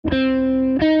It's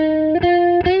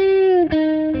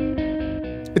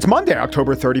Monday,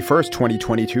 October 31st,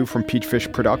 2022 from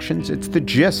Peachfish Productions. It's The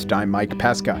Gist. I'm Mike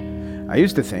Pesca. I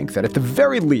used to think that at the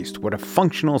very least, what a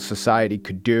functional society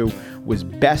could do was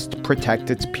best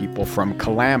protect its people from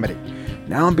calamity.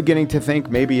 Now I'm beginning to think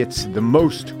maybe it's the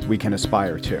most we can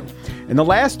aspire to. In the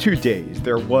last 2 days,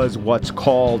 there was what's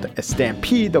called a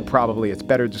stampede, though probably it's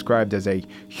better described as a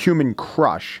human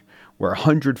crush, where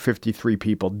 153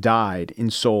 people died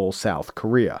in Seoul, South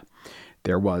Korea.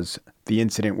 There was the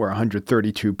incident where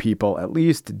 132 people at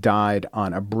least died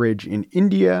on a bridge in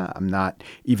India. I'm not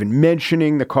even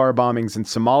mentioning the car bombings in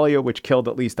Somalia, which killed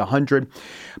at least 100.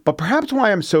 But perhaps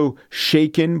why I'm so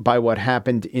shaken by what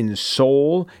happened in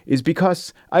Seoul is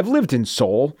because I've lived in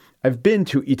Seoul. I've been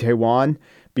to Itaewon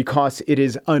because it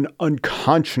is an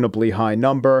unconscionably high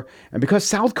number, and because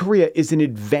South Korea is an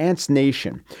advanced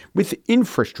nation with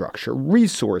infrastructure,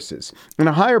 resources, and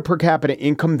a higher per capita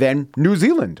income than New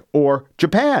Zealand or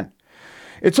Japan.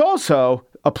 It's also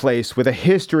a place with a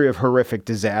history of horrific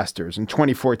disasters. In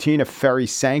 2014, a ferry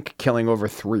sank, killing over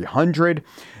 300.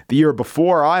 The year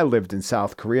before I lived in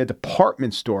South Korea, a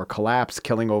department store collapsed,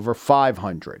 killing over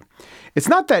 500. It's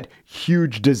not that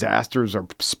huge disasters are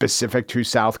specific to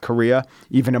South Korea,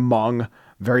 even among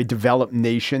very developed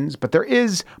nations, but there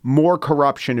is more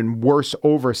corruption and worse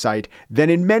oversight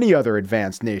than in many other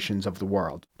advanced nations of the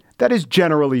world. That is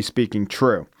generally speaking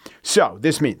true. So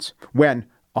this means when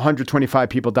 125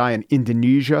 people die in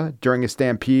Indonesia during a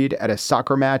stampede at a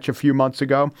soccer match a few months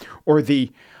ago, or the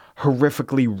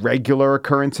horrifically regular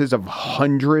occurrences of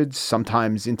hundreds,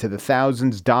 sometimes into the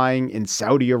thousands, dying in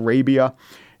Saudi Arabia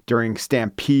during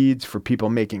stampedes for people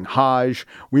making Hajj,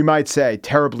 we might say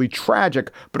terribly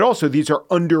tragic, but also these are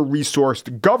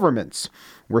under-resourced governments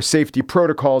where safety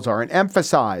protocols aren't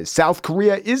emphasized. South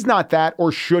Korea is not that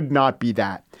or should not be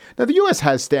that. Now, the U.S.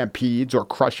 has stampedes or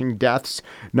crushing deaths,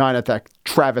 9 at that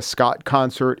Travis Scott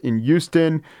concert in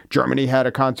Houston. Germany had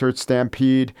a concert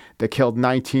stampede that killed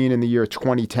 19 in the year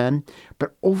 2010,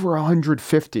 but over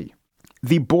 150.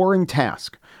 The boring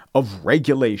task of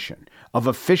regulation, of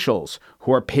officials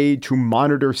who are paid to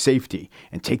monitor safety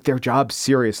and take their jobs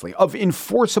seriously, of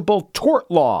enforceable tort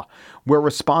law where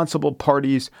responsible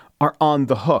parties are on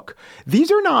the hook.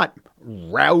 These are not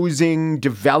rousing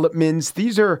developments.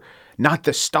 These are not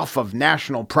the stuff of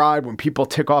national pride when people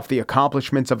tick off the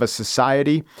accomplishments of a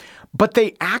society, but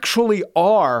they actually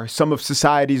are some of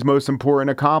society's most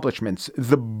important accomplishments.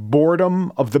 The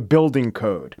boredom of the building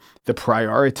code, the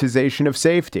prioritization of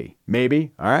safety,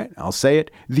 maybe, all right, I'll say it,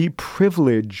 the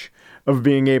privilege of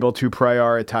being able to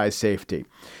prioritize safety.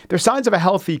 They're signs of a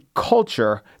healthy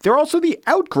culture. They're also the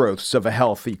outgrowths of a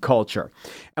healthy culture.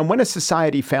 And when a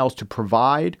society fails to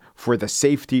provide for the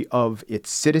safety of its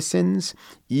citizens,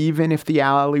 even if the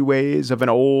alleyways of an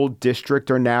old district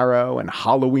are narrow and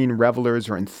Halloween revelers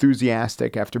are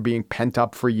enthusiastic after being pent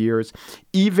up for years,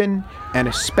 even and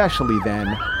especially then,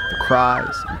 the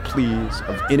cries and pleas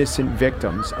of innocent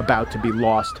victims about to be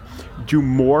lost do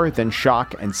more than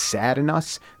shock and sadden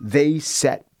us. They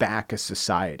set back a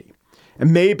society.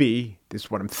 And maybe, this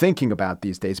is what I'm thinking about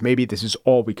these days, maybe this is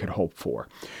all we could hope for,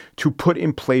 to put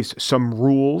in place some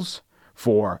rules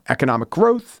for economic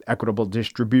growth, equitable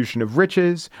distribution of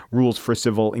riches, rules for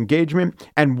civil engagement.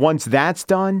 And once that's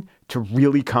done, to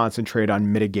really concentrate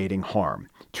on mitigating harm,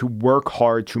 to work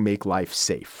hard to make life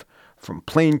safe. From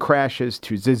plane crashes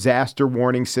to disaster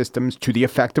warning systems to the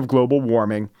effect of global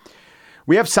warming.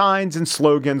 We have signs and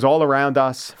slogans all around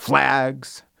us,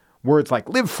 flags, words like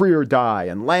live free or die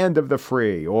and land of the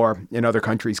free, or in other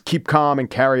countries, keep calm and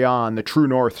carry on, the true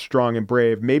north, strong and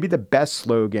brave. Maybe the best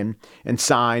slogan and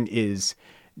sign is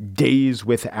days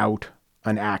without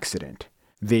an accident.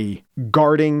 The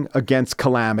guarding against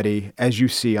calamity as you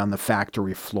see on the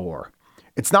factory floor.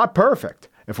 It's not perfect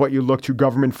if what you look to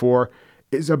government for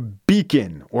is a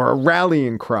beacon or a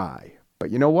rallying cry.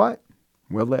 But you know what?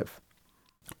 We'll live.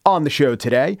 On the show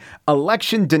today,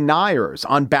 election deniers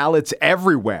on ballots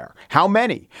everywhere. How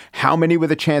many? How many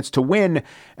with a chance to win?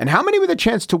 And how many with a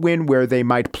chance to win where they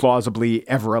might plausibly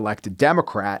ever elect a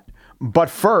Democrat? But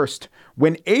first,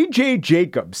 when A.J.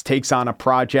 Jacobs takes on a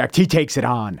project, he takes it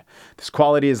on. This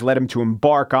quality has led him to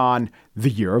embark on the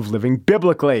year of living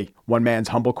biblically, one man's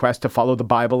humble quest to follow the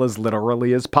Bible as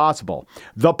literally as possible.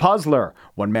 The Puzzler,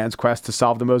 one man's quest to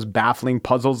solve the most baffling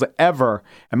puzzles ever.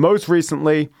 And most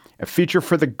recently, a feature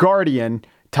for The Guardian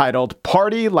titled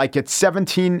Party Like It's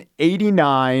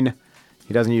 1789.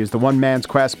 He doesn't use the one man's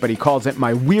quest, but he calls it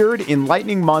My Weird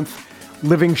Enlightening Month,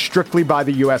 Living Strictly by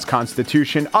the U.S.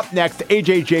 Constitution. Up next,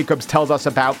 A.J. Jacobs tells us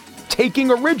about taking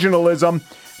originalism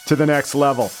to the next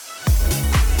level.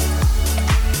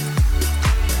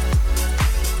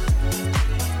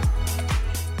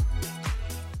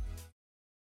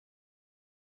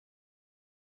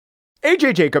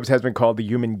 A.J. Jacobs has been called the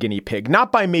human guinea pig,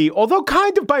 not by me, although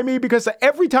kind of by me, because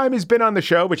every time he's been on the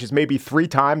show, which is maybe 3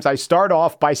 times, I start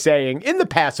off by saying in the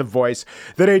passive voice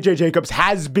that A.J. Jacobs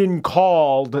has been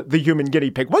called the human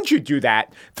guinea pig. Once you do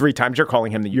that 3 times, you're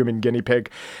calling him the human guinea pig.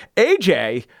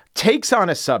 A.J. takes on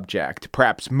a subject,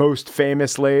 perhaps most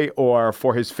famously, or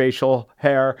for his facial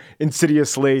hair,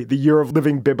 insidiously, the year of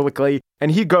living biblically,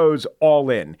 and he goes all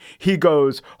in. He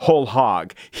goes whole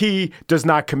hog. He does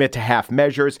not commit to half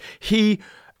measures. He,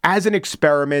 as an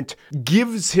experiment,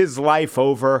 gives his life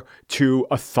over to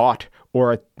a thought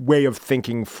or a way of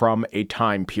thinking from a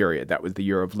time period. That was the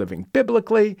year of living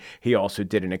biblically. He also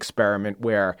did an experiment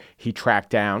where he tracked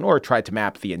down or tried to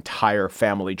map the entire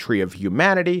family tree of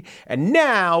humanity. And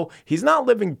now he's not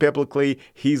living biblically.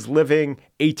 He's living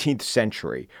 18th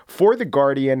century. For The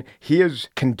Guardian, he has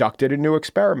conducted a new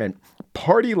experiment.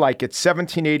 Party like it's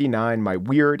 1789, my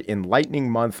weird enlightening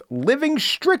month, living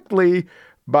strictly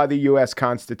by the U.S.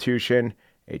 Constitution.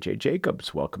 A.J.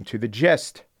 Jacobs, welcome to The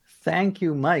Gist. Thank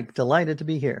you, Mike. Delighted to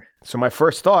be here. So my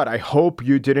first thought, I hope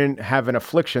you didn't have an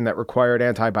affliction that required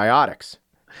antibiotics.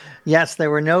 Yes,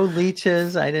 there were no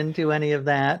leeches. I didn't do any of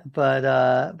that, but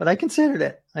I considered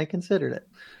it.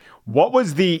 What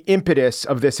was the impetus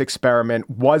of this experiment?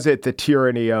 Was it the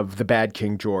tyranny of the bad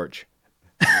King George?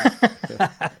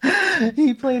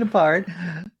 He played a part.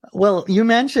 Well, you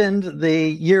mentioned the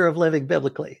Year of Living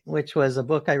Biblically, which was a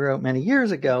book I wrote many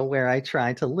years ago where I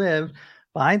tried to live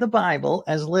by the Bible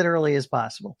as literally as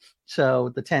possible.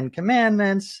 So the 10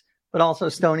 Commandments, but also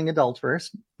stoning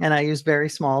adulterers. And I used very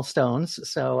small stones,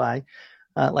 so I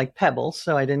like pebbles,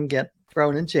 so I didn't get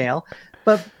thrown in jail.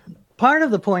 But part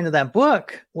of the point of that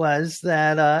book was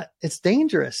that it's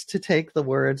dangerous to take the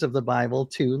words of the Bible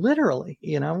too literally.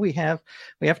 You know, we have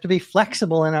to be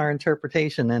flexible in our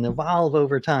interpretation and evolve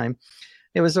over time.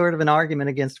 It was sort of an argument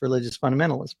against religious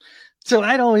fundamentalism. So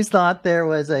I'd always thought there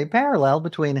was a parallel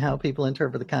between how people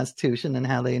interpret the Constitution and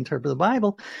how they interpret the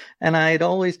Bible. And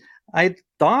I'd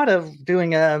thought of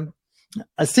doing a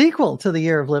sequel to the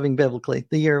Year of Living Biblically,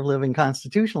 the Year of Living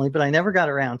Constitutionally, but I never got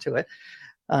around to it.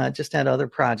 Just had other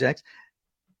projects.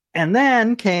 And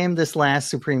then came this last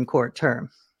Supreme Court term,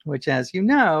 which, as you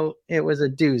know, it was a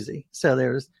doozy. So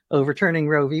there was overturning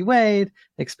Roe v. Wade,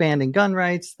 expanding gun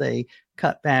rights. They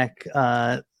cut back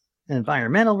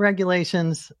environmental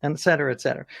regulations, et cetera, et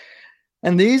cetera.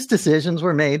 And these decisions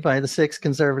were made by the 6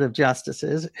 conservative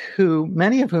justices, who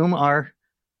many of whom are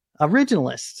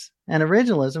originalists. And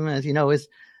originalism, as you know, is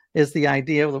the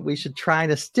idea that we should try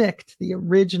to stick to the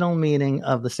original meaning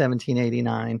of the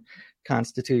 1789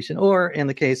 Constitution, or in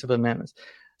the case of amendments.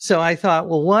 So I thought,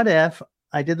 well, what if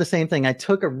I did the same thing? I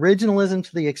took originalism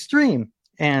to the extreme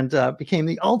and became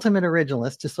the ultimate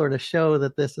originalist to sort of show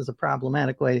that this is a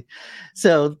problematic way.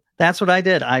 So that's what I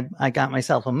did. I got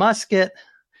myself a musket.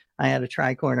 I had a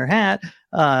tricorn hat,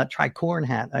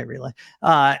 I realize.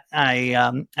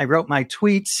 I wrote my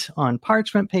tweets on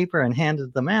parchment paper and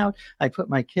handed them out. I put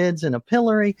my kids in a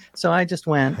pillory. So I just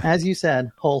went, as you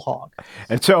said, whole hog.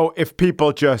 And so if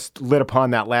people just lit upon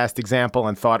that last example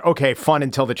and thought, okay, fun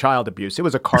until the child abuse, it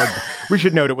was a card. We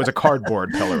should note it was a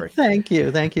cardboard pillory. Thank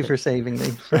you. Thank you for saving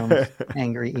me from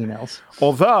angry emails.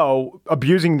 Although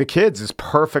abusing the kids is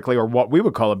perfectly, or what we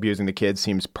would call abusing the kids,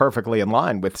 seems perfectly in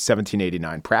line with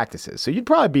 1789 practices. So you'd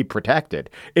probably be protected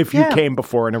if you came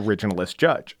before an originalist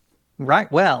judge. Right.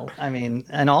 Well, I mean,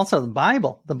 and also the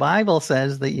Bible. The Bible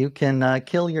says that you can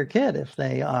kill your kid if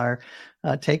they are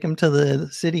take them to the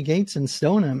city gates and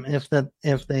stone them if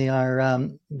they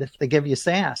give you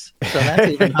sass. So that's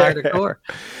even hardcore.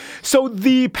 So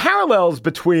the parallels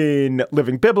between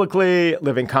living biblically,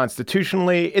 living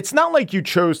constitutionally, it's not like you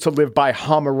chose to live by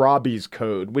Hammurabi's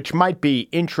code, which might be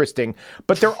interesting,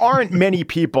 but there aren't many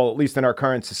people, at least in our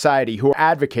current society, who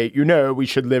advocate, we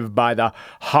should live by the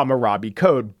Hammurabi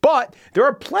code. But there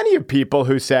are plenty of people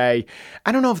who say,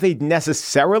 I don't know if they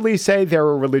necessarily say they're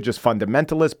a religious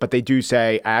fundamentalist, but they do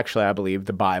say, actually, I believe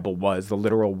the Bible was the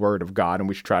literal word of God and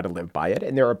we should try to live by it.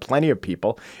 And there are plenty of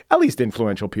people, at least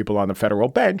influential people on the federal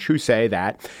bench, who say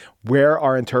that where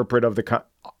our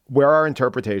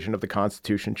interpretation of the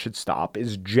Constitution should stop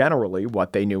is generally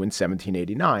what they knew in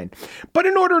 1789. But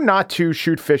in order not to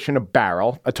shoot fish in a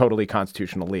barrel, a totally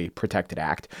constitutionally protected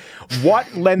act,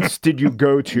 what lengths did you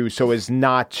go to so as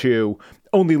not to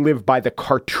only live by the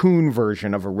cartoon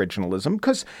version of originalism?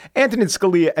 Because Antonin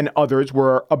Scalia and others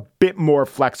were a bit more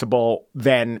flexible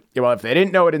than, if they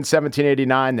didn't know it in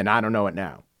 1789, then I don't know it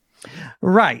now.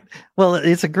 Right. Well,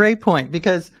 it's a great point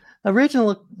because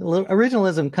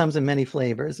originalism comes in many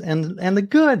flavors, and the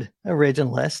good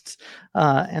originalists,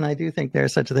 and I do think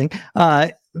there's such a thing,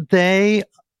 they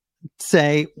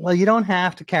say, well, you don't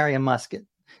have to carry a musket.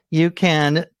 you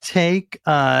can take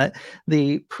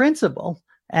the principle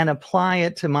and apply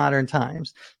it to modern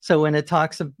times. So when it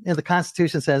talks, the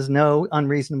Constitution says no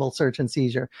unreasonable search and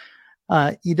seizure.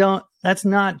 That's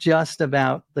not just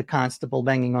about the constable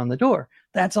banging on the door.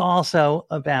 That's also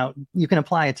about, you can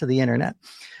apply it to the internet.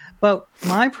 But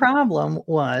my problem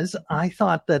was, I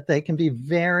thought that they can be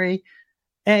very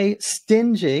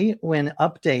stingy when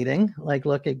updating, like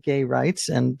look at gay rights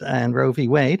and Roe v.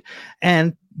 Wade,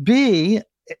 and B,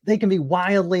 they can be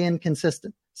wildly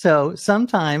inconsistent. So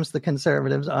sometimes the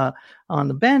conservatives on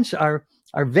the bench are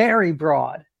very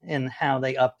broad in how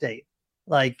they update.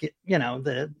 Like,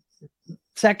 the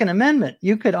Second Amendment,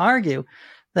 you could argue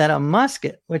that a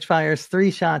musket, which fires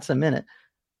 3 shots a minute,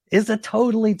 is a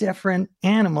totally different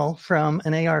animal from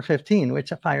an AR-15,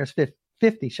 which fires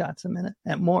 50 shots a minute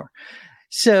and more.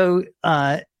 So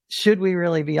should we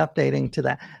really be updating to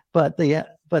that? But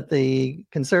the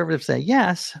conservatives say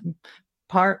yes,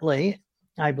 partly,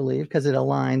 I believe, because it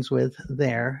aligns with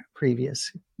their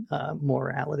previous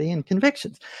morality and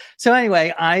convictions. So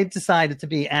anyway, I decided to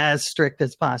be as strict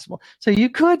as possible. So you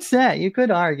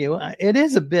could argue, it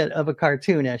is a bit of a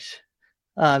cartoonish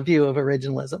view of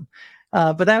originalism.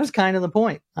 But that was kind of the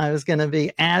point. I was going to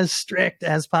be as strict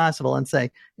as possible and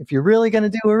say, if you're really going to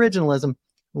do originalism,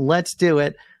 let's do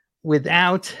it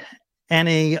without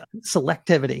any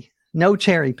selectivity. No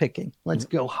cherry picking. Let's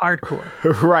go hardcore.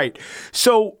 Right.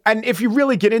 So, and if you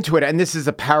really get into it, and this is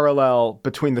a parallel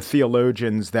between the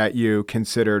theologians that you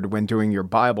considered when doing your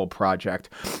Bible project,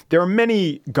 there are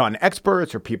many gun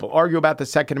experts or people argue about the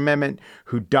Second Amendment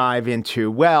who dive into,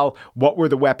 well, what were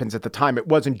the weapons at the time? It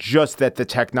wasn't just that the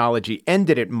technology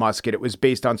ended at musket. It was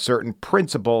based on certain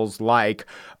principles like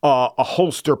a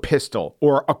holster pistol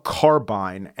or a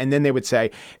carbine. And then they would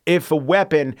say, if a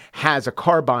weapon has a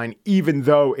carbine, even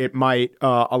though it might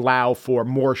allow for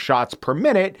more shots per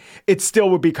minute, it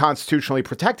still would be constitutionally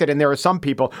protected. And there are some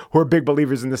people who are big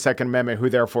believers in the Second Amendment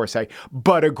who therefore say,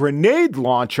 but a grenade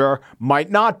launcher might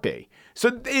not be.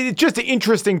 So it's just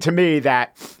interesting to me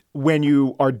that when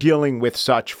you are dealing with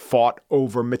such fought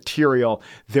over material,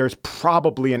 there's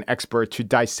probably an expert to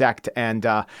dissect and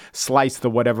slice the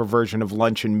whatever version of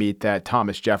luncheon meat that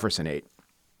Thomas Jefferson ate.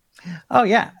 Oh,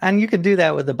 yeah. And you can do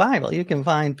that with the Bible. You can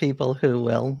find people who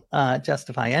will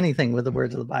justify anything with the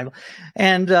words of the Bible.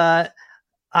 And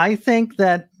I think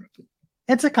that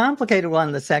it's a complicated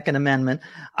one, the Second Amendment.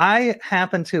 I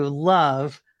happen to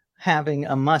love having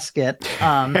a musket.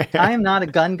 I am not a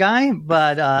gun guy,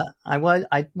 but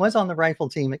I was on the rifle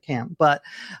team at camp. But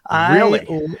Really?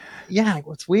 Yeah,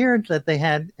 it's weird that they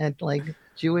had like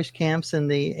Jewish camps in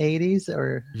the 80s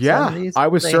or 70s. I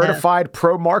was certified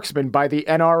pro-marksman by the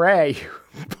NRA.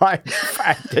 I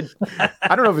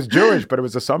don't know if it was Jewish, but it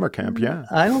was a summer camp. Yeah,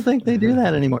 I don't think they do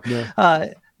that anymore.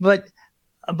 Yeah.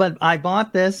 But I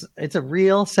bought this. It's a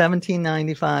real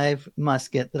 1795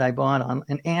 musket that I bought on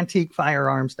an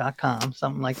antiquefirearms.com,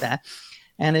 something like that.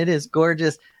 And it is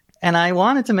gorgeous. And I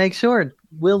wanted to make sure,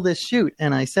 will this shoot?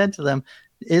 And I said to them,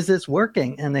 is this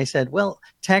working? And they said, well,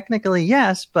 technically,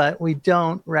 yes, but we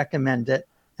don't recommend it.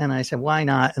 And I said, why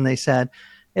not? And they said,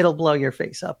 it'll blow your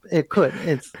face up. It could.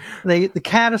 It's the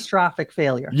catastrophic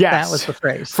failure. Yes. That was the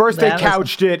phrase. First, they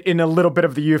couched it in a little bit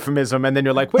of the euphemism. And then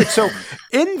you're like, wait, so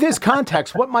in this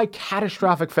context, what might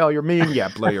catastrophic failure mean? Yeah,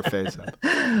 blow your face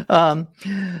up.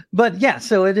 But yeah,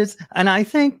 so it is. And I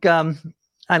think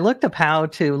I looked up how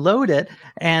to load it.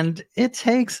 And it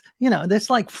takes,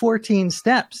 there's like 14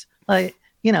 steps.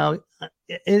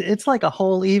 It's like a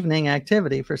whole evening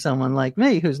activity for someone like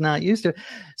me who's not used to it.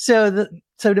 So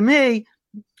to me,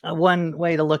 one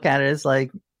way to look at it is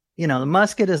like, the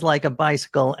musket is like a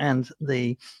bicycle and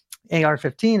the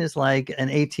AR-15 is like an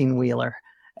 18-wheeler.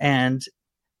 And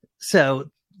so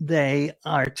they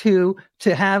are to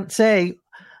say,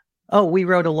 oh, we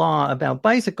wrote a law about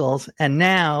bicycles and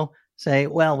now say,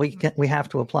 well, we have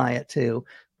to apply it to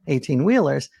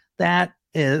 18-wheelers. That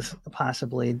is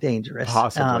possibly dangerous.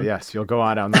 Possibly, yes. You'll go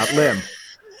out on that limb.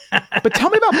 But tell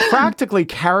me about practically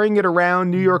carrying it around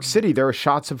New York City. There are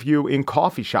shots of you in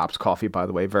coffee shops. Coffee, by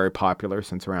the way, very popular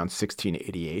since around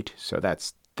 1688. So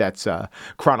that's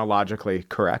chronologically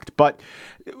correct. But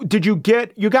you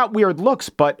got weird looks.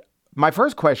 But my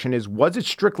first question is, was it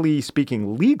strictly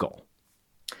speaking legal?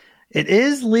 It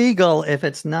is legal if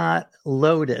it's not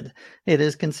loaded. It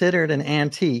is considered an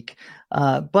antique.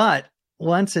 But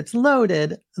once it's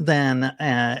loaded, then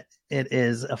it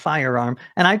is a firearm.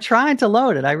 And I tried to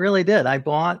load it. I really did. I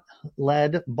bought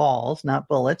lead balls, not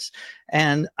bullets.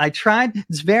 And I tried.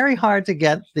 It's very hard to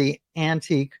get the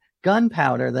antique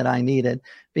gunpowder that I needed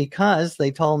because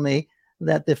they told me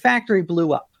that the factory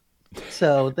blew up.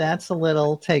 So that's a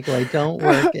little takeaway. Don't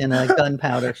work in a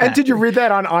gunpowder factory. And did you read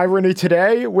that on Irony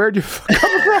Today? Where'd you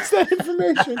come across that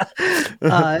information?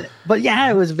 But yeah,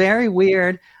 it was very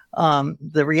weird.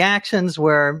 The reactions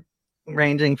were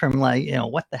ranging from like,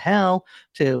 what the hell,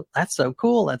 to that's so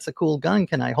cool. That's a cool gun.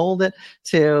 Can I hold it?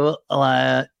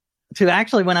 To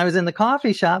actually, when I was in the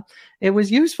coffee shop, it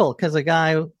was useful because a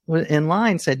guy in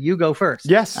line said, "You go first."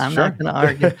 Yes, I'm sure. not going to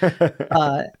argue.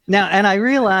 Now, and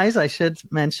I should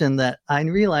mention that I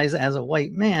realize as a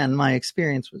white man, my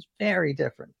experience was very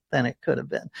different than it could have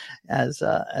been as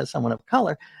someone of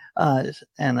color.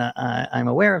 And I'm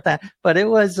aware of that, but it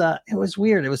was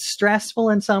weird. It was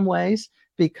stressful in some ways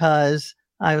because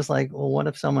I was like, well, what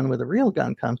if someone with a real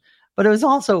gun comes? But it was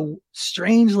also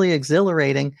strangely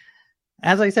exhilarating.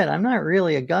 As I said, I'm not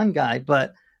really a gun guy,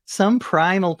 but some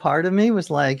primal part of me was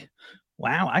like,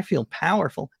 wow, I feel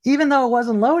powerful, even though it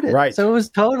wasn't loaded. Right. So it was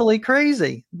totally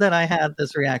crazy that I had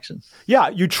this reaction. Yeah,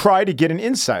 you try to get an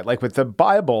insight, like with the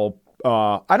Bible.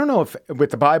 I don't know if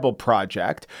with the Bible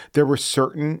Project, there were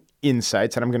certain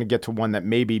insights, and I'm going to get to one that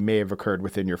may have occurred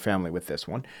within your family with this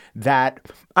one,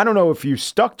 that I don't know if you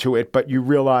stuck to it, but you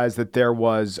realized that there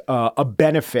was a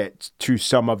benefit to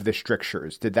some of the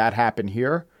strictures. Did that happen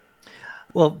here?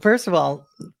 Well, first of all,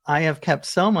 I have kept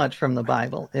so much from the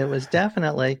Bible. It was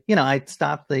definitely, I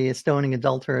stopped the stoning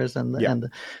adulterers and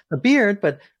the beard,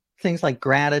 but things like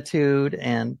gratitude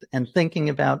and thinking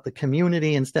about the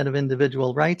community instead of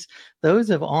individual rights, those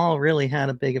have all really had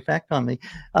a big effect on me.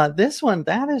 This one,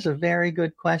 that is a very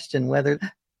good question. Whether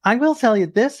I will tell you,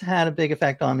 this had a big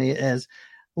effect on me is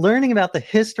learning about the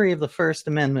history of the First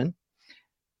Amendment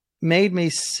made me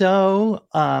so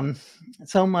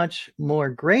much more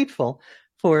grateful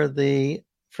for the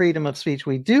freedom of speech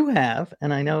we do have.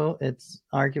 And I know it's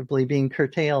arguably being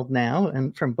curtailed now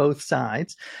and from both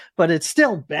sides, but it's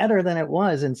still better than it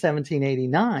was in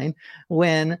 1789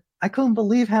 when I couldn't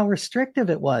believe how restrictive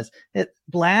it was.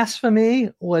 Blasphemy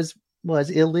was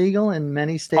illegal in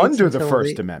many states. Under the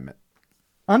First Amendment.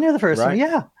 Under the First right?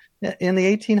 Amendment, yeah. In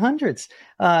the 1800s.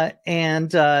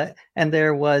 And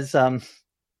there was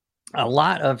a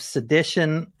lot of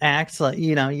sedition acts,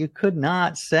 you could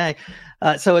not say.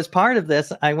 So as part of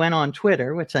this, I went on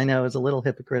Twitter, which I know is a little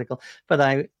hypocritical,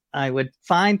 but I would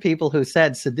find people who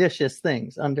said seditious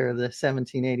things under the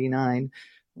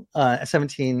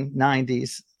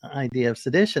 1790s idea of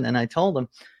sedition. And I told them,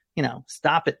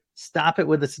 stop it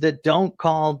with the sedition. Don't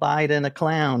call Biden a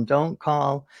clown. Don't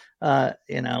call,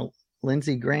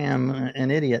 Lindsey Graham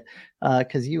an idiot,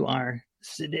 because you are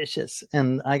seditious.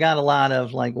 And I got a lot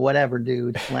of like, whatever,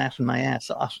 dude, laughing my ass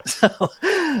off. So,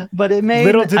 but it made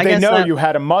little did they know you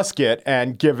had a musket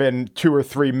and given 2 or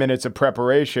 3 minutes of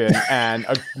preparation and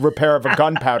a repair of a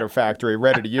gunpowder factory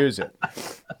ready to use it.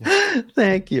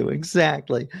 Thank you.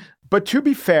 Exactly. But to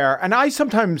be fair, and I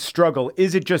sometimes struggle,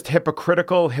 is it just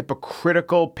hypocritical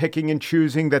picking and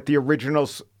choosing that the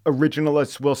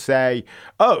originalists will say,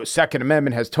 oh, Second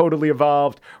Amendment has totally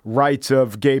evolved, rights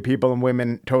of gay people and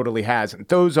women totally hasn't.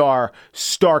 Those are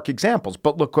stark examples.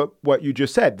 But look at what you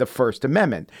just said, the First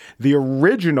Amendment. The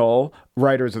original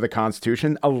writers of the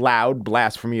Constitution allowed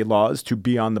blasphemy laws to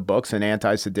be on the books and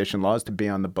anti-sedition laws to be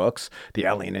on the books. The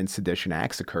Alien and Sedition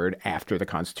Acts occurred after the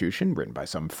Constitution, written by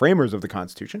some framers of the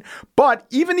Constitution. But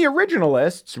even the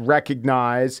originalists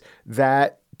recognize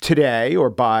that today, or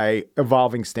by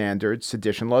evolving standards,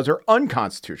 sedition laws are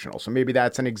unconstitutional. So maybe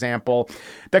that's an example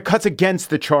that cuts against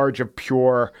the charge of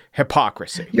pure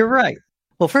hypocrisy. You're right.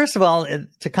 Well, first of all,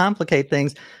 to complicate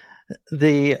things,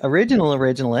 the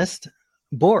originalist,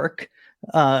 Bork,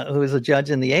 who was a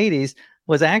judge in the 80s,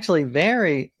 was actually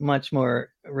very much more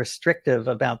restrictive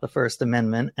about the First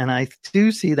Amendment. And I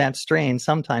do see that strain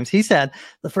sometimes. He said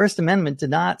the First Amendment did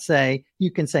not say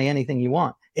you can say anything you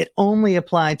want. It only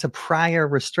applied to prior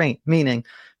restraint, meaning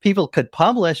people could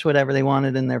publish whatever they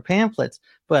wanted in their pamphlets,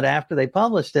 but after they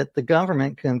published it, the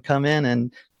government can come in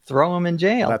and throw them in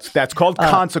jail. That's called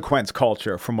consequence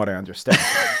culture, from what I understand.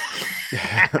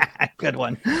 Good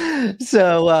one.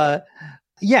 So,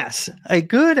 yes, a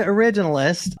good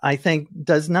originalist, I think,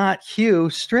 does not hew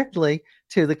strictly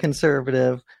to the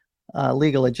conservative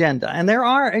legal agenda. And there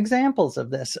are examples of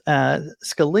this.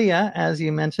 Scalia, as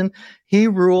you mentioned, he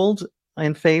ruled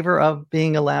in favor of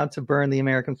being allowed to burn the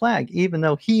American flag, even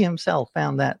though he himself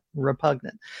found that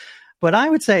repugnant. But I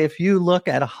would say if you look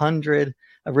at 100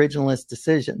 originalist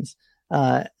decisions,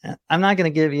 I'm not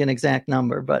going to give you an exact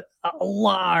number, but a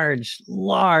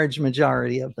large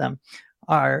majority of them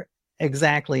are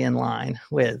exactly in line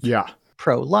with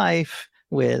pro-life,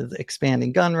 with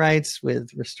expanding gun rights,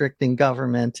 with restricting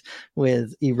government,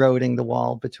 with eroding the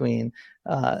wall between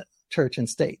church and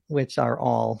state, which are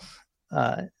all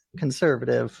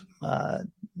conservative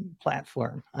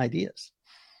platform ideas.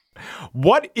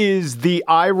 What is the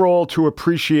eye roll to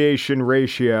appreciation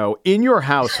ratio in your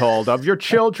household of your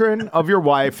children, of your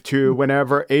wife, to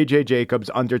whenever A.J. Jacobs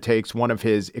undertakes one of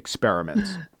his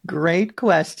experiments? Great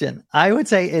question. I would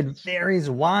say it varies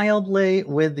wildly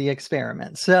with the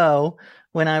experiment. So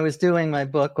when I was doing my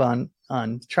book on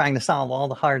trying to solve all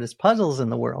the hardest puzzles in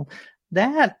the world,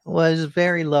 that was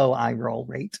very low eye roll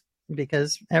rate,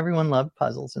 because everyone loved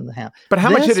puzzles in the house. But how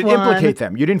much did it implicate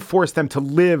them? You didn't force them to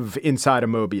live inside a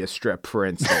Mobius strip, for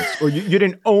instance, or you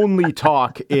didn't only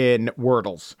talk in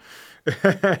Wordles.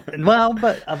 Well,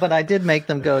 but I did make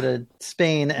them go to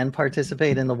Spain and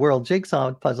participate in the World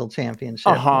Jigsaw Puzzle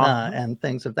Championship and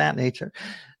things of that nature.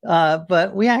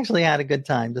 But we actually had a good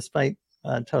time, despite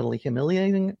totally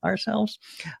humiliating ourselves.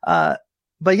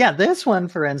 But yeah, this one,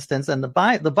 for instance, and the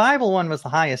Bible one was the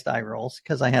highest eye rolls,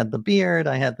 because I had the beard,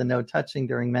 I had the no touching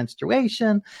during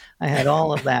menstruation, I had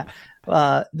all of that.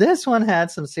 This one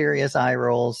had some serious eye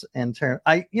rolls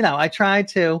I tried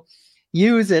to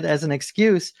use it as an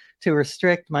excuse to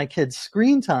restrict my kids'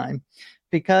 screen time,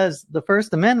 because the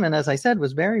First Amendment, as I said,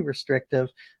 was very restrictive.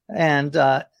 And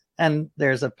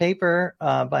there's a paper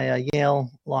by a Yale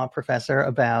law professor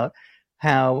about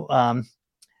how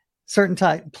certain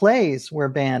plays were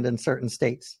banned in certain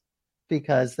states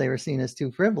because they were seen as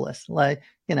too frivolous.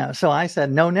 So I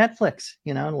said, no Netflix,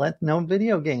 no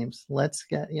video games. Let's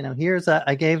get,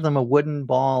 I gave them a wooden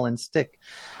ball and stick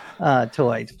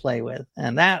toy to play with.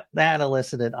 And that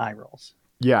elicited eye rolls.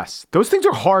 Yes. Those things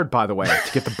are hard, by the way,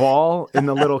 to get the ball in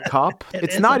the little cup.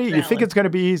 It's not easy. You think it's going to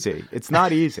be easy. It's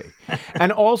not easy.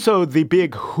 And also the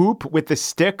big hoop with the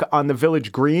stick on the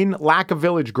village green. Lack of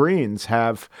village greens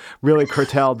have really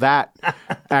curtailed that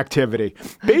activity.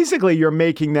 Basically, you're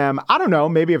making them, I don't know,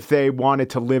 maybe if they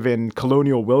wanted to live in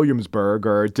Colonial Williamsburg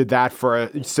or did that for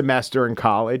a semester in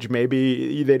college,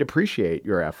 maybe they'd appreciate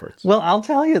your efforts. Well, I'll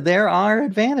tell you, there are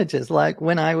advantages. Like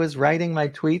when I was writing my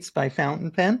tweets by fountain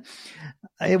pen,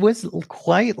 it was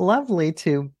quite lovely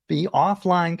to be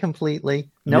offline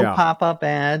completely. No pop-up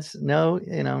ads, no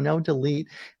delete,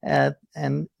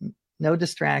 and no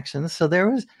distractions. So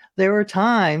there were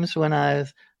times when I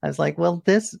was like, well,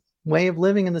 this way of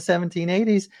living in the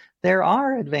 1780s, there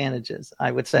are advantages,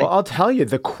 I would say. Well, I'll tell you,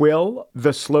 the quill,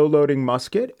 the slow-loading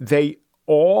musket, they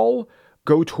all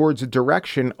go towards a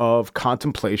direction of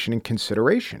contemplation and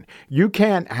consideration. You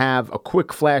can't have a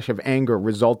quick flash of anger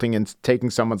resulting in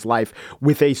taking someone's life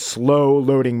with a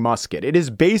slow-loading musket. It is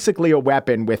basically a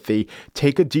weapon with the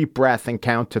take a deep breath and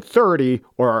count to 30,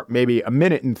 or maybe a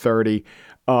minute and 30.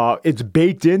 It's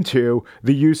baked into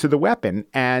the use of the weapon,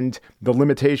 and the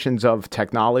limitations of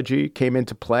technology came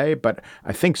into play. But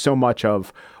I think so much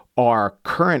of our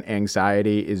current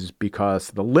anxiety is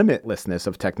because the limitlessness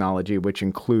of technology, which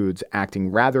includes acting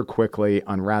rather quickly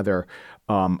on rather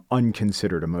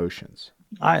unconsidered emotions.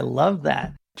 I love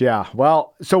that. Yeah.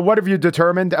 Well, so what have you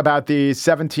determined about the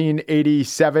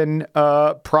 1787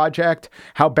 project?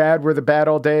 How bad were the bad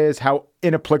old days? How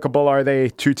inapplicable are they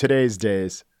to today's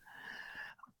days?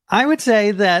 I would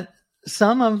say that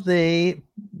some of the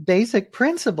basic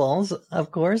principles, of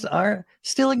course, are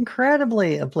still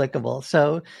incredibly applicable.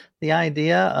 So the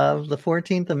idea of the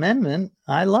 14th Amendment,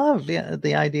 I love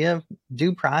the idea of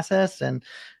due process, and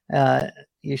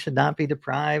you should not be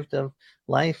deprived of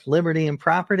life, liberty, and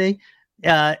property.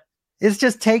 It's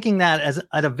just taking that as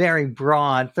at a very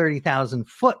broad 30,000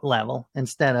 foot level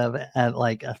instead of at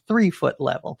like a 3 foot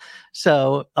level.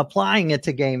 So applying it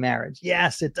to gay marriage.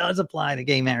 Yes, it does apply to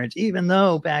gay marriage, even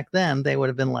though back then they would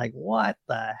have been like, what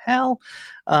the hell?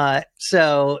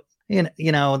 So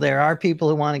there are people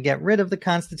who want to get rid of the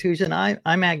Constitution.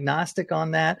 I'm agnostic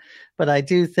on that, but I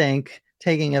do think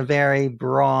taking a very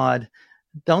broad,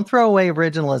 don't throw away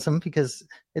originalism, because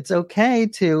it's okay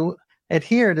to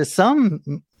adhere to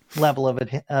some level of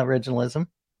originalism,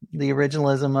 the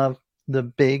originalism of the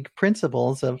big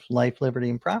principles of life, liberty,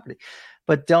 and property.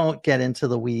 But don't get into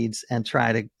the weeds and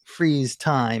try to freeze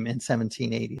time in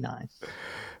 1789.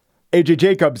 A.J.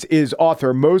 Jacobs is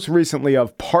author most recently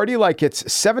of Party Like It's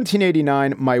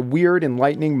 1789, My Weird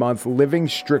Enlightening Month, Living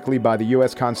Strictly by the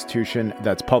U.S. Constitution.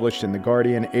 That's published in The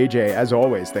Guardian. A.J., as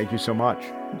always, thank you so much.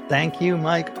 Thank you,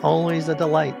 Mike. Always a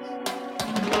delight.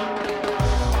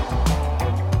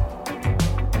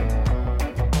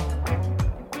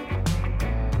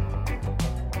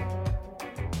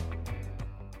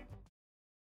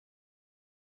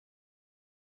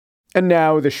 And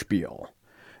now the spiel.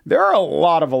 There are a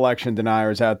lot of election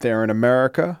deniers out there in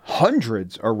America.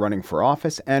 Hundreds are running for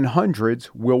office, and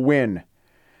hundreds will win.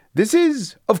 This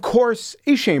is, of course,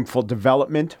 a shameful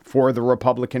development for the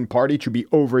Republican Party to be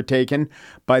overtaken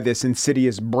by this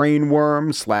insidious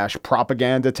brainworm /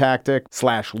 propaganda tactic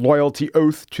 / loyalty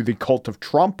oath to the cult of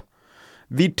Trump.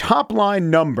 The top line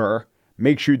number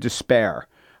makes you despair.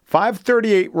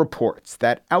 538 reports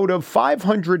that out of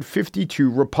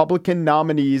 552 Republican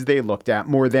nominees they looked at,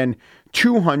 more than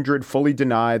 200 fully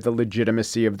denied the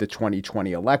legitimacy of the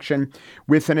 2020 election,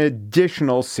 with an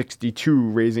additional 62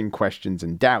 raising questions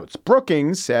and doubts.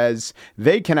 Brookings says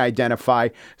they can identify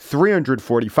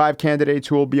 345 candidates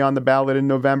who will be on the ballot in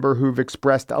November who've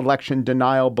expressed election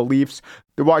denial beliefs.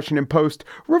 The Washington Post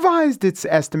revised its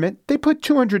estimate. They put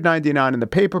 299 in the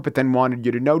paper, but then wanted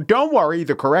you to know, don't worry,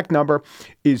 the correct number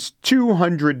is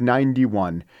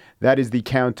 291. That is the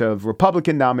count of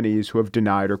Republican nominees who have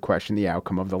denied or questioned the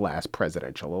outcome of the last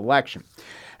presidential election.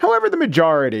 However, the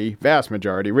majority, vast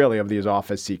majority really, of these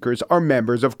office seekers are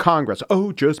members of Congress.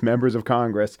 Oh, just members of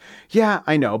Congress. Yeah,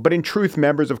 I know. But in truth,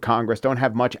 members of Congress don't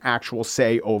have much actual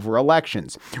say over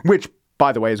elections, which,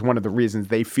 by the way, is one of the reasons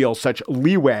they feel such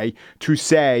leeway to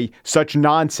say such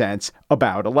nonsense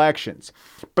about elections.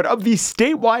 But of these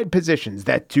statewide positions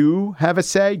that do have a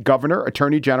say, governor,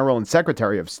 attorney general, and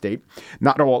secretary of state,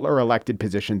 not all are elected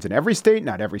positions in every state.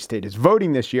 Not every state is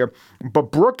voting this year.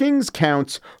 But Brookings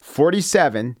counts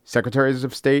 47 secretaries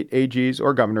of state, AGs,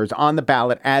 or governors on the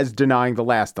ballot as denying the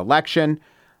last election.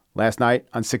 Last night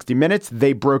on 60 Minutes,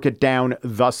 they broke it down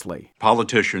thusly.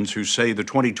 Politicians who say the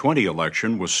 2020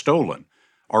 election was stolen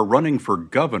are running for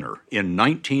governor in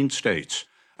 19 states,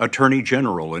 attorney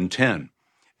general in 10,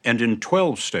 and in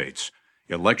 12 states,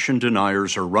 election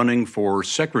deniers are running for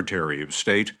secretary of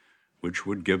state, which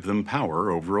would give them power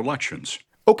over elections.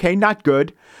 Okay, not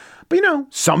good. But,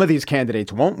 some of these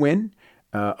candidates won't win.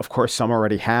 Of course, some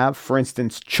already have. For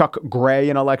instance, Chuck Gray,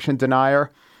 an election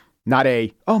denier. Not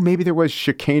maybe there was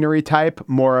chicanery type,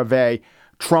 more of a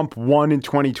Trump won in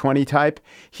 2020 type.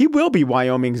 He will be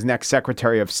Wyoming's next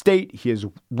Secretary of State. He is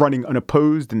running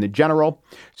unopposed in the general.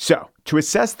 So to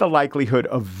assess the likelihood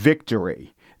of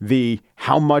victory, the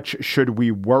how much should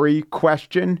we worry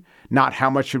question, not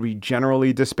how much should we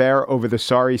generally despair over the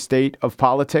sorry state of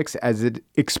politics as it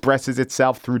expresses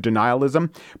itself through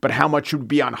denialism, but how much should we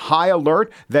be on high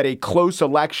alert that a close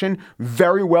election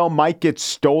very well might get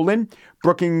stolen.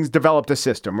 Brookings developed a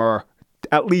system, or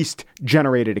at least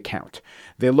generated a count.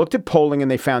 They looked at polling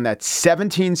and they found that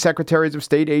 17 secretaries of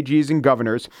state, AGs, and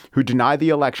governors who deny the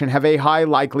election have a high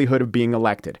likelihood of being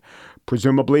elected,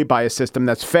 presumably by a system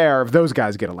that's fair if those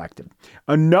guys get elected.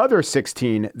 Another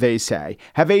 16, they say,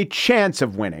 have a chance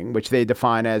of winning, which they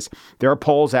define as there are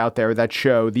polls out there that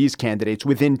show these candidates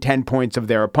within 10 points of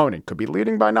their opponent. Could be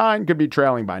leading by 9, could be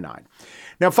trailing by 9.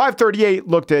 Now, 538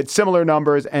 looked at similar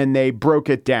numbers and they broke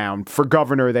it down. For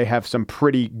governor, they have some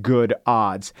pretty good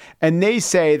odds. And they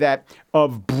say that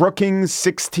of Brookings,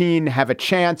 16 have a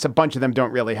chance. A bunch of them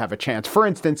don't really have a chance. For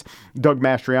instance, Doug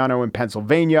Mastriano in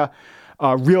Pennsylvania,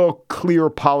 Real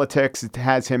Clear Politics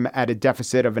has him at a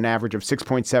deficit of an average of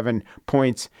 6.7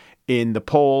 points in the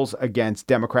polls against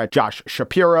Democrat Josh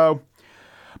Shapiro.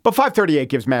 But 538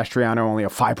 gives Mastriano only a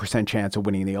 5% chance of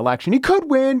winning the election. He could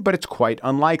win, but it's quite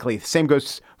unlikely. The same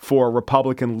goes for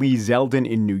Republican Lee Zeldin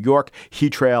in New York. He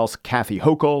trails Kathy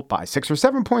Hochul by 6 or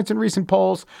 7 points in recent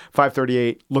polls.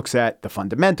 538 looks at the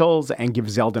fundamentals and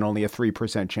gives Zeldin only a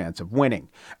 3% chance of winning.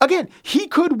 Again, he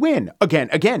could win.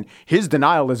 Again, his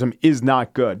denialism is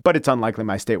not good, but it's unlikely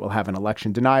my state will have an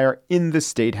election denier in the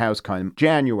state house come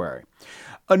January.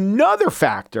 Another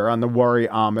factor on the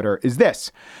worryometer is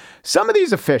this. Some of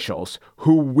these officials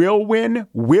who will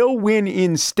win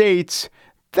in states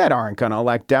that aren't going to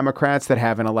elect Democrats, that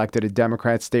haven't elected a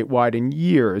Democrat statewide in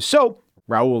years. So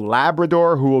Raul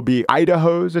Labrador, who will be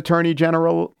Idaho's attorney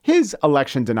general, his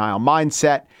election denial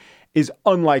mindset is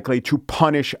unlikely to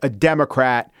punish a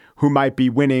Democrat who might be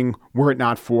winning were it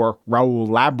not for Raul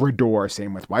Labrador.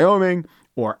 Same with Wyoming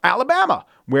or Alabama,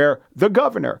 where the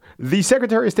governor, the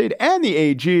secretary of state, and the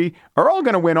AG are all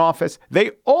going to win office.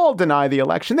 They all deny the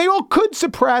election. They all could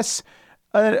suppress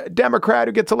a Democrat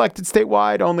who gets elected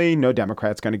statewide, only no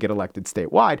Democrat's going to get elected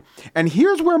statewide. And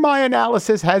here's where my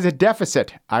analysis has a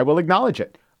deficit. I will acknowledge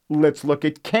it. Let's look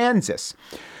at Kansas.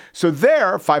 So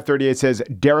there, 538 says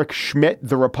Derek Schmidt,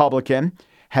 the Republican,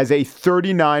 has a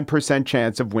 39%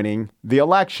 chance of winning the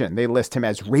election. They list him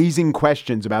as raising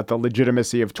questions about the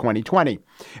legitimacy of 2020.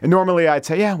 And normally I'd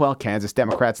say, Kansas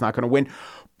Democrat's not going to win.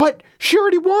 But she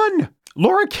already won.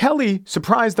 Laura Kelly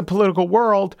surprised the political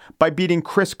world by beating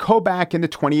Chris Kobach in the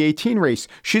 2018 race.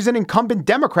 She's an incumbent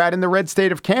Democrat in the red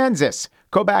state of Kansas.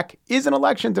 Kobach is an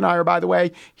election denier, by the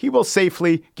way. He will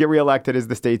safely get reelected as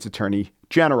the state's attorney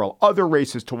general. Other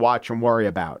races to watch and worry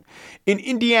about. In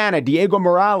Indiana, Diego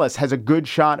Morales has a good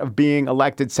shot of being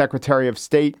elected Secretary of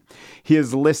State. He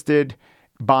is listed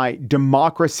by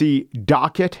Democracy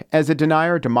Docket as a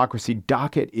denier. Democracy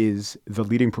Docket is the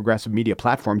leading progressive media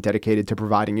platform dedicated to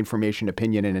providing information,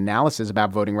 opinion, and analysis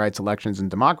about voting rights, elections,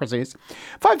 and democracies.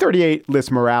 538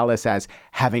 lists Morales as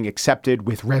having accepted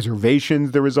with reservations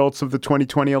the results of the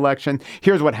 2020 election.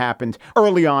 Here's what happened.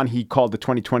 Early on, he called the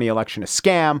 2020 election a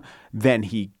scam. Then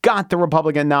he got the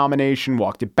Republican nomination,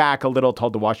 walked it back a little,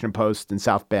 told the Washington Post and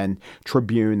South Bend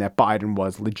Tribune that Biden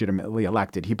was legitimately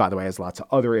elected. He, by the way, has lots of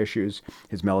other issues.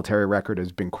 His military record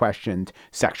has been questioned,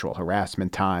 sexual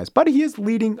harassment ties, but he is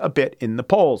leading a bit in the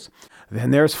polls.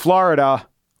 Then there's Florida.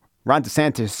 Ron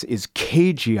DeSantis is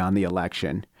cagey on the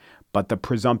election, but the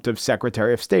presumptive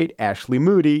Secretary of State, Ashley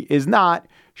Moody, is not.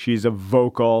 She's a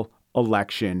vocal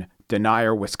election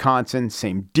denier. Wisconsin,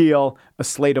 same deal. A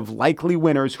slate of likely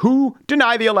winners who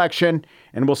deny the election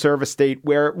and will serve a state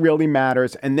where it really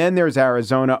matters. And then there's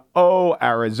Arizona. Oh,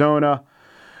 Arizona.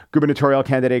 Gubernatorial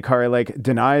candidate Kari Lake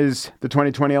denies the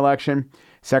 2020 election.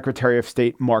 Secretary of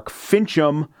State Mark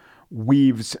Finchem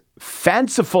weaves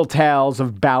fanciful tales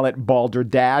of ballot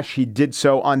balderdash. He did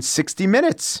so on 60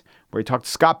 Minutes, where he talked to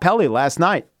Scott Pelley last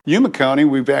night. Yuma County,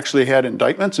 we've actually had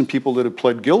indictments and people that have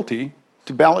pled guilty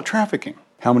to ballot trafficking.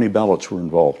 How many ballots were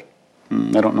involved?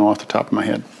 I don't know off the top of my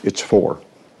head. It's 4.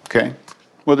 Okay.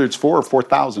 Whether it's 4 or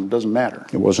 4,000, doesn't matter.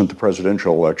 It wasn't the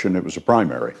presidential election, it was a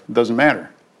primary. It doesn't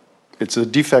matter. It's a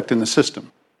defect in the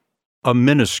system. A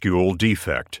minuscule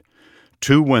defect.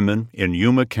 2 women in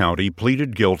Yuma County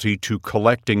pleaded guilty to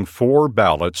collecting 4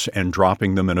 ballots and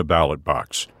dropping them in a ballot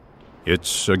box.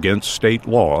 It's against state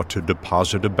law to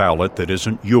deposit a ballot that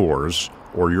isn't yours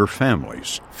or your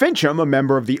family's. Finchem, a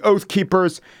member of the Oath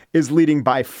Keepers, is leading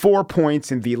by 4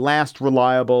 points in the last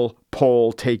reliable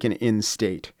poll taken in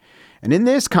state. And in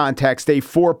this context, a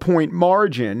 4-point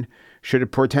margin, should have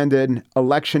portended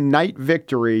election night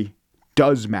victory,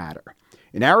 does matter.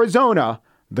 In Arizona,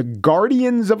 the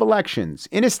guardians of elections,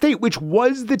 in a state which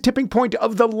was the tipping point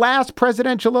of the last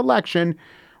presidential election,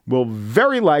 will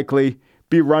very likely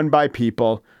be run by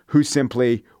people who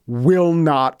simply will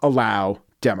not allow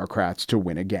Democrats to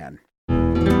win again.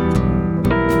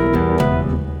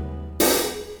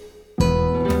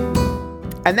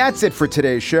 And that's it for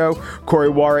today's show. Corey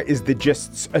Wara is The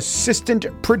Gist's assistant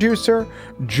producer.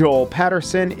 Joel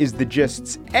Patterson is The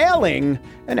Gist's ailing,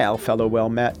 an ale fellow well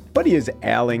met, but he is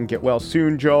ailing. Get well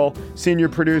soon, Joel. Senior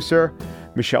producer.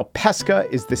 Michelle Pesca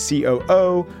is the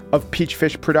COO of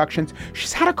Peachfish Productions.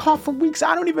 She's had a cough for weeks.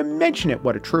 I don't even mention it.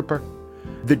 What a trooper.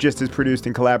 The Gist is produced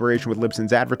in collaboration with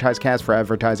Libsyn's AdvertiseCast. For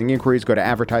advertising inquiries, go to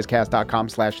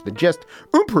advertisecast.com/thegist.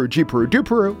 Peru, G Peru, do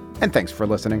Peru. And thanks for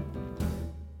listening.